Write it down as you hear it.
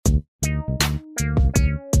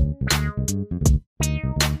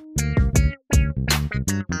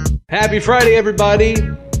Happy Friday, everybody.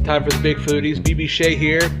 Time for the Big Foodies. BB Shea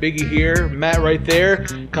here, Biggie here, Matt right there,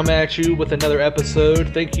 coming at you with another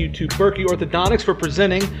episode. Thank you to Berkey Orthodontics for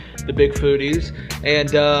presenting the Big Foodies. And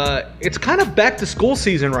it's kind of back to school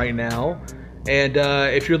season right now. And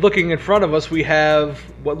if you're looking in front of us, we have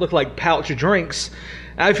what look like pouch drinks.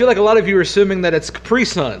 And I feel like a lot of you are assuming that it's Capri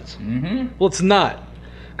Suns. Mm-hmm. Well, it's not.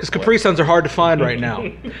 Because Capri Suns are hard to find right now.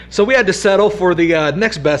 So we had to settle for the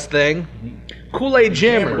next best thing. Kool-Aid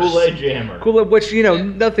Jammers. Kool-Aid Jammer. Which,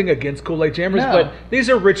 nothing against Kool-Aid Jammers, No. but these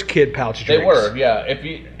are rich kid pouch drinks. They were, yeah.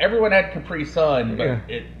 Everyone had Capri Sun, but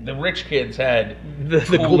the rich kids had The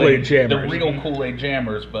Kool-Aid Jammers. The real Kool-Aid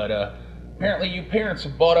Jammers, but apparently you parents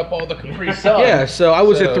have bought up all the Capri Sun. Yeah, so I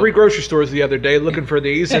was at 3 grocery stores the other day looking for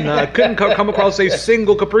these, and couldn't come across a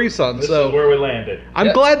single Capri Sun. This is where we landed.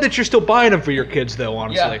 I'm glad that you're still buying them for your kids, though,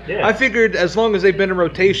 honestly. Yeah. I figured as long as they've been in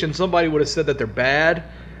rotation, somebody would have said that they're bad.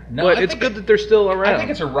 No, but it's good that they're still around. I think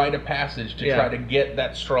it's a rite of passage to try to get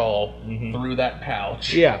that straw through that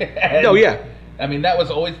pouch. Yeah. And, I mean, that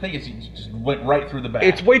was always the thing. Is you just went right through the back.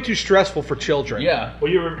 It's way too stressful for children. Yeah.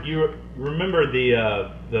 Well, you remember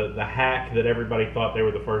the hack that everybody thought they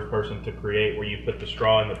were the first person to create, where you put the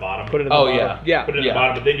straw in the bottom. Put it in the bottom. Yeah. Put it in the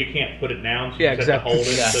bottom, but then you can't put it down, so you just have to hold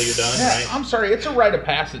it until you're done, Yeah, right? I'm sorry, it's a rite of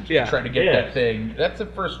passage to try to get Yeah. that thing. That's the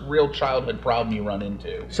first real childhood problem you run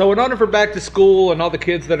into. So in honor for back to school and all the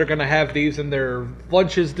kids that are going to have these in their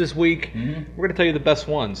lunches this week, we're going to tell you the best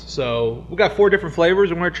ones. So we got 4 different flavors,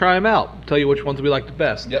 and we're going to try them out. Tell you which ones we like the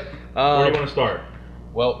best. Yep. Where do you want to start?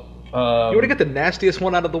 Well, you want to get the nastiest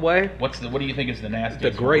one out of the way? what do you think is the nastiest?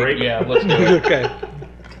 The grape. Grape? Yeah, let's do it. Okay.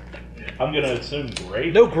 I'm going to assume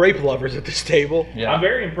grape. No grape lovers at this table. Yeah. I'm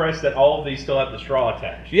very impressed that all of these still have the straw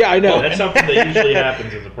attached. Yeah, I know. That's something that usually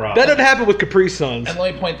happens as a problem. That doesn't happen with Capri Suns. And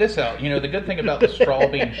let me point this out. The good thing about the straw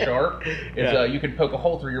being sharp is you can poke a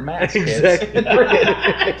hole through your mask. Exactly.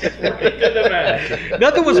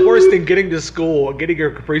 Nothing was worse than getting to school and getting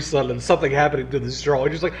your Capri Sun and something happening to the straw.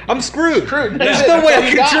 You're just like, I'm screwed. There's no way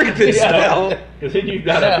I can drink this now. Because then you've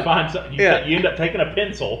got to find something. You end up taking a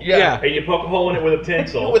pencil. Yeah. And you poke a hole in it with a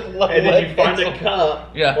pencil. With and then you find pencil. a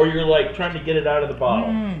cup. Yeah. Or you're like trying to get it out of the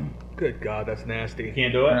bottle. Good God, that's nasty.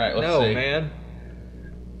 Can't do it? All right, let's No, see. man.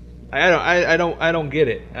 I don't get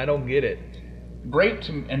it. I don't get it. Grape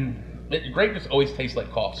just always tastes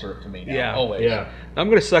like cough syrup to me now. Yeah. Always. Yeah. I'm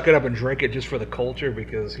gonna suck it up and drink it just for the culture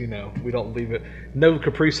because we don't leave it. No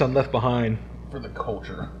Capri Sun left behind. For the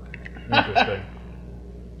culture. Interesting.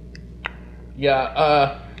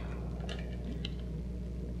 Yeah,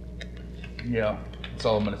 that's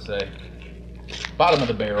all I'm going to say. Bottom of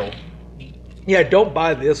the barrel. Yeah, don't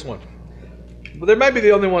buy this one. But there might be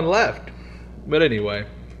the only one left. But anyway,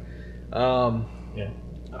 Yeah.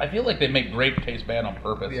 I feel like they make grape taste bad on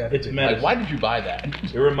purpose. Yeah. It's medicine. Like, why did you buy that?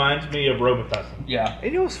 It reminds me of Robitussin. Yeah.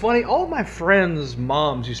 and you know what's funny? All of my friends'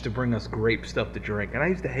 moms used to bring us grape stuff to drink, and I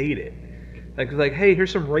used to hate it. Like, hey,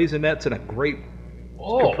 here's some raisinets and a grape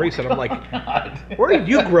Capri Sun. I'm like, God. where did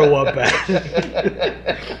you grow up at?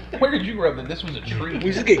 Where did you grow up that this was a treat? We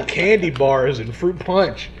used to get candy bars and fruit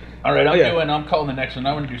punch. All right, I'm calling the next one.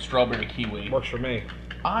 I'm going to do strawberry kiwi. Works for me.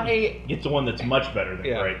 It's the one that's much better than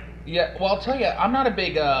grape. Yeah, well, I'll tell you, I'm not a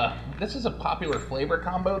big, this is a popular flavor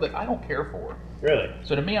combo that I don't care for. Really?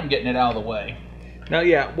 So to me, I'm getting it out of the way. Now,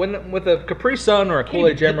 yeah, when with a Capri Sun or a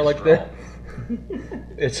Kool-Aid Jammer like that,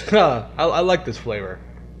 it's I like this flavor.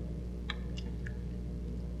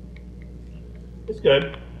 It's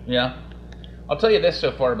good. Yeah. I'll tell you this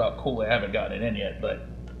so far about Kool-Aid. I haven't gotten it in yet, but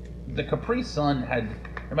the Capri Sun had,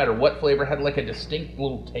 no matter what flavor, had like a distinct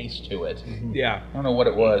little taste to it. Yeah. I don't know what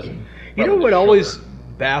it was. You know what always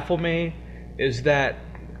baffled me is that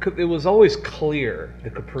it was always clear, the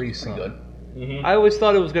Capri Sun. Good. Mm-hmm. I always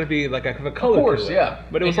thought it was going to be like a color Of course, to it, yeah.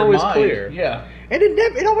 but it In was your always mind, clear. yeah. And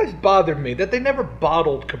it always bothered me that they never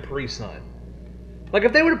bottled Capri Sun. Like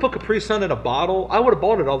if they would have put Capri Sun in a bottle, I would have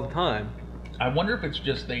bought it all the time. I wonder if it's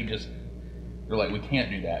just they're like, we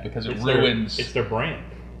can't do that because it It's ruins. It's their brand.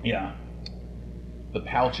 Yeah. The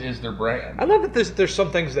pouch is their brand. I love that there's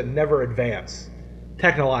some things that never advance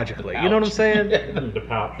technologically. You know what I'm pouch. saying? The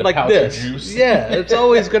pouch. Like pouch this. of juice. Yeah, it's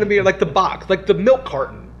always going to be like the box, like the milk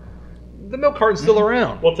carton. The milk carton's still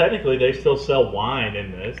around. Well, technically, they still sell wine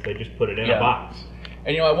in this. They just put it in a box.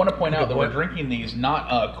 And I want to point out that we're drinking these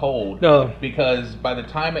not cold. No. Because by the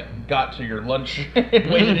time it got to your lunch and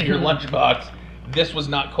waited in your lunchbox, this was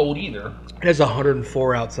not cold either. It's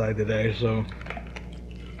 104 outside today, so.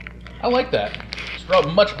 I like that. Straw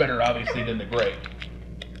much better, obviously, than the grape.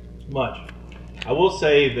 Much. I will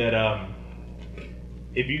say that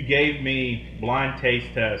if you gave me blind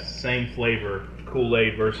taste test, same flavor,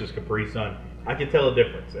 Kool-Aid versus Capri Sun, I can tell a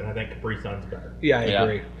difference, and I think Capri Sun's better. Yeah, I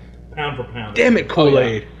agree. Pound for pound. Damn it,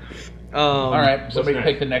 Kool-Aid. All right, somebody next?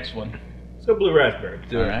 pick the next one. Let's go blue raspberry.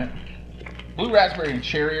 All right. Blue raspberry and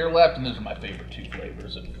cherry are left, and those are my favorite two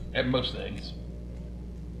flavors of most things.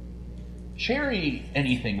 Cherry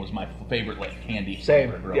anything was my favorite like candy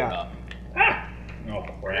flavor growing up. Ah! Oh,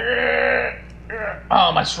 crap.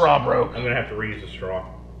 Oh, my straw broke. I'm going to have to reuse a straw.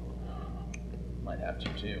 Might have to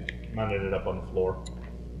too. Mine ended up on the floor.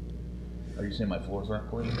 Are you saying my floors aren't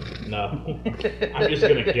clean? No. I'm just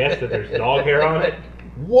going to guess that there's dog hair on it.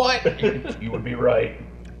 What? You would be right.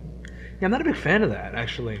 Yeah, I'm not a big fan of that,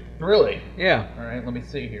 actually. Really? Yeah. All right, let me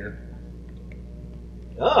see here.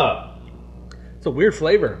 It's a weird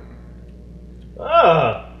flavor.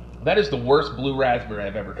 That is the worst blue raspberry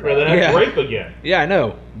I've ever I'd rather tried. have grape again. Yeah, I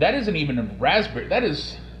know. That isn't even a raspberry. That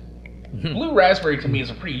is... Blue raspberry to me is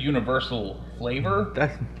a pretty universal flavor.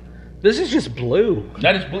 This is just blue.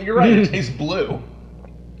 That is blue. You're right. It tastes blue.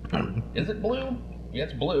 Is it blue? Yeah,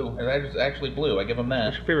 it's blue. That is actually blue. I give them that.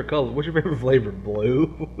 What's your favorite color? What's your favorite flavor?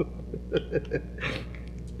 Blue?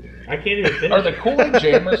 I can't even finish. Are the Kool-Aid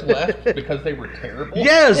jammers left because they were terrible?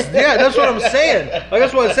 Yes, yeah, that's what I'm saying. Like,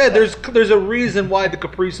 that's what I said. There's a reason why the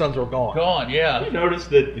Capri Suns are gone. Gone, yeah. You notice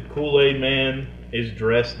that the Kool-Aid man is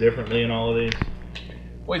dressed differently in all of these?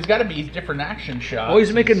 Well, he's got to be different action shots. Oh,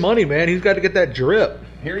 he's making money, man. He's got to get that drip.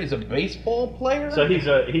 Here he's a baseball player? So he's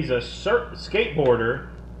a skateboarder.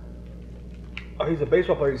 Oh, he's a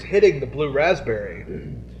baseball player. He's hitting the blue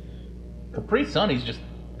raspberry. Capri Sun, he's just...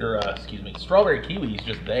 Strawberry Kiwi, he's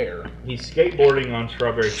just there. He's skateboarding on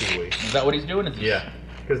strawberry kiwi. Is that what he's doing? Is he... Yeah,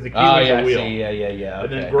 because the kiwi's a wheel. Yeah,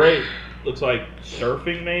 okay. And then grape looks like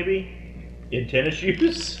surfing maybe in tennis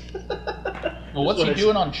shoes. Well, what's he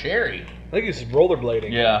doing on cherry? I think he's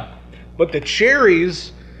rollerblading. Yeah. But the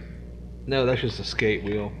cherries... No, that's just a skate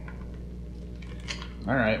wheel.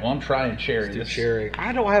 All right, well, I'm trying cherry. Let's do cherry.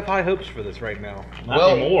 I don't have high hopes for this right now.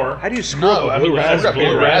 Not anymore. How do you screw up blue raspberry?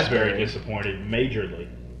 Blue raspberry disappointed majorly.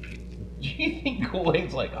 Do you think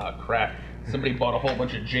Kool-Aid's like, oh crap, somebody bought a whole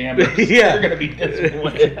bunch of jammers. Yeah. They're going to be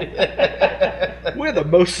disappointed. We had the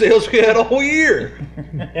most sales we had all year.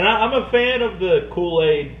 And I'm a fan of the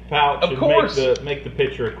Kool-Aid pouch. Of course. Make the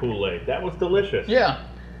picture of Kool-Aid. That was delicious. Yeah.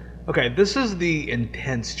 Okay, this is the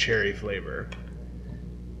intense cherry flavor.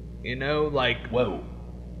 You know, like... Whoa.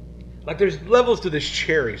 Like, there's levels to this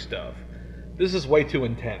cherry stuff. This is way too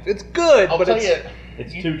intense. It's good, I'll but tell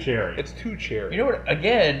it's too cherry. It's too cherry. You know what?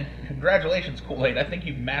 Again, congratulations, Kool-Aid. I think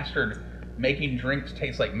you've mastered making drinks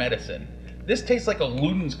taste like medicine. This tastes like a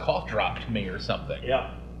Luden's cough drop to me or something.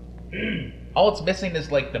 Yeah. All it's missing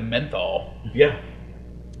is like the menthol. Yeah.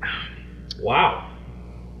 Wow.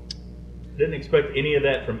 Didn't expect any of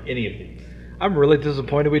that from any of these. I'm really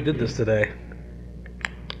disappointed we did this today.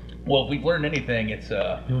 Well, if we've learned anything, it's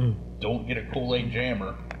don't get a Kool-Aid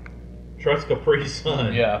jammer. Trust Capri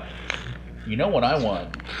Sun. Yeah. You know what I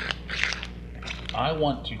want? I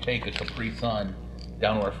want to take a Capri Sun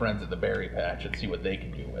down to our friends at the Berry Patch and see what they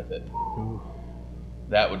can do with it. Ooh.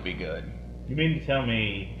 That would be good. You mean to tell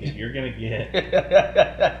me that you're going to get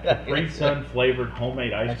Capri Sun flavored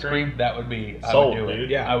homemade ice cream? That would be... Sold, I would do dude. it.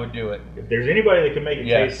 Yeah. I would do it. If there's anybody that can make it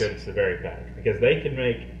Yes. taste good, it's the Berry Patch. Because they can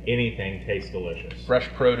make anything taste delicious. Fresh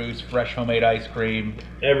produce, fresh homemade ice cream.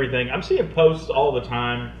 Everything. I'm seeing posts all the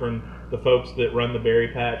time from the folks that run the Berry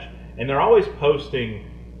Patch, and they're always posting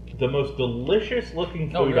the most delicious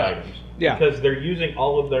looking food items. Yeah. Because they're using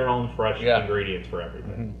all of their own fresh Yeah. ingredients for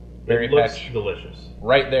everything. Mm-hmm. Berry It looks Patch. delicious.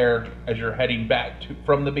 Right there as you're heading back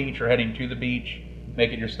from the beach or heading to the beach,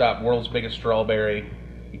 making your stop. World's biggest strawberry.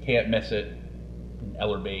 You can't miss it.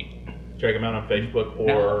 Ellerby. Check them out on Facebook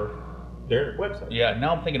or their website. Yeah,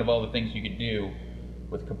 now I'm thinking of all the things you could do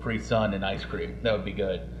with Capri Sun and ice cream. That would be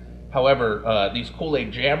good. However, these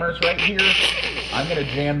Kool-Aid jammers right here, I'm going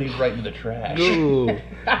to jam these right into the trash. Ooh.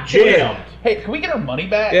 Jammed. Hey, can we get our money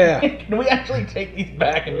back? Yeah. Can we actually take these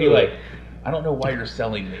back and be like, I don't know why you're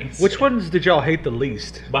selling these. Which ones did y'all hate the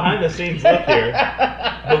least? Behind the scenes look here.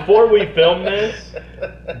 Before we filmed this,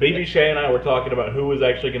 BB Shay and I were talking about who was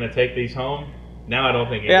actually going to take these home. Now I don't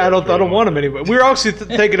think. Yeah, I don't want them anyway. We were also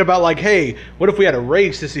thinking about like, hey, what if we had a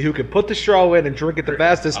race to see who could put the straw in and drink it the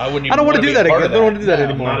fastest? I wouldn't I don't even want to do be that a part again. of I don't want to do that No,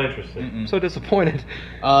 anymore. I'm not interested. I'm so disappointed.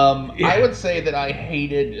 I would say that I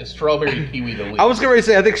hated strawberry kiwi the least. I was going to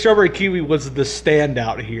say I think strawberry kiwi was the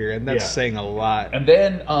standout here, and that's Yeah. saying a lot. And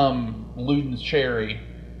then Luden's cherry,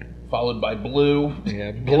 followed by blue. Yeah,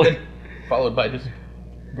 and blue. then followed by just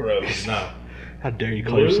gross. No. How dare you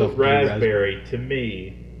call Blue yourself blue raspberry to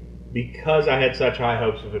me, because I had such high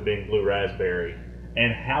hopes of it being blue raspberry,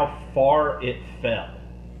 and how far it fell.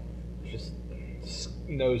 Just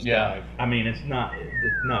nosedive. Yeah. I mean, it's not.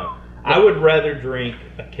 No. I would rather drink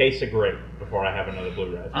a case of grape before I have another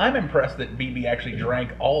blue raspberry. I'm impressed that BB actually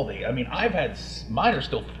drank all the. I mean, I've had mine are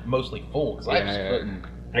still mostly full because I've just put in.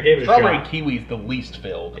 I gave it a Strawberry shot. kiwi's the least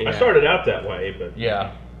filled. I started out that way, but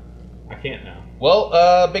Yeah. I can't now.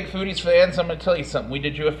 Well, Big Foodies fans, I'm going to tell you something. We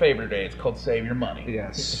did you a favor today. It's called Save Your Money.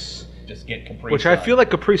 Yes. Just get Capri Which Sun. I feel like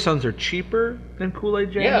Capri Suns are cheaper than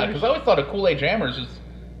Kool-Aid Jammers. Yeah, because I always thought of Kool-Aid Jammers as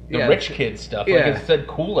the Yeah, rich kid stuff. Like yeah. it said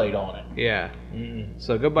Kool-Aid on it. Yeah. Mm-mm.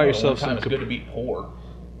 So go buy yourself some It's good to be poor.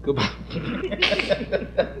 Go buy.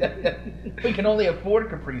 We can only afford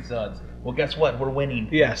Capri Suns. Well, guess what? We're winning.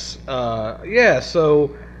 Yes. Yeah.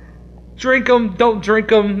 So drink them. Don't drink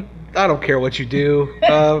them. I don't care what you do.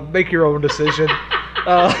 Make your own decision.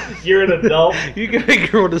 You're an adult. You can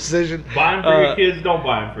make your own decision. Buy them for your kids. Don't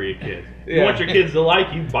buy them for your kids. You Yeah. want your kids to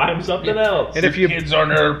like you, buy them something else. And if you Kids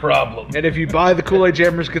aren't our problem. and if you buy the Kool-Aid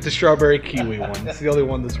Jammers, get the strawberry kiwi one. It's the only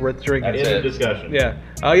one that's worth drinking. That's End it. of discussion. Yeah.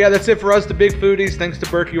 Yeah, that's it for us, the Big Foodies. Thanks to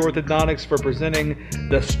Berkey Orthodontics for presenting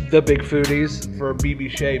the Big Foodies. For BB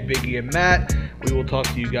Shea, Biggie, and Matt, we will talk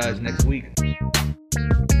to you guys next week.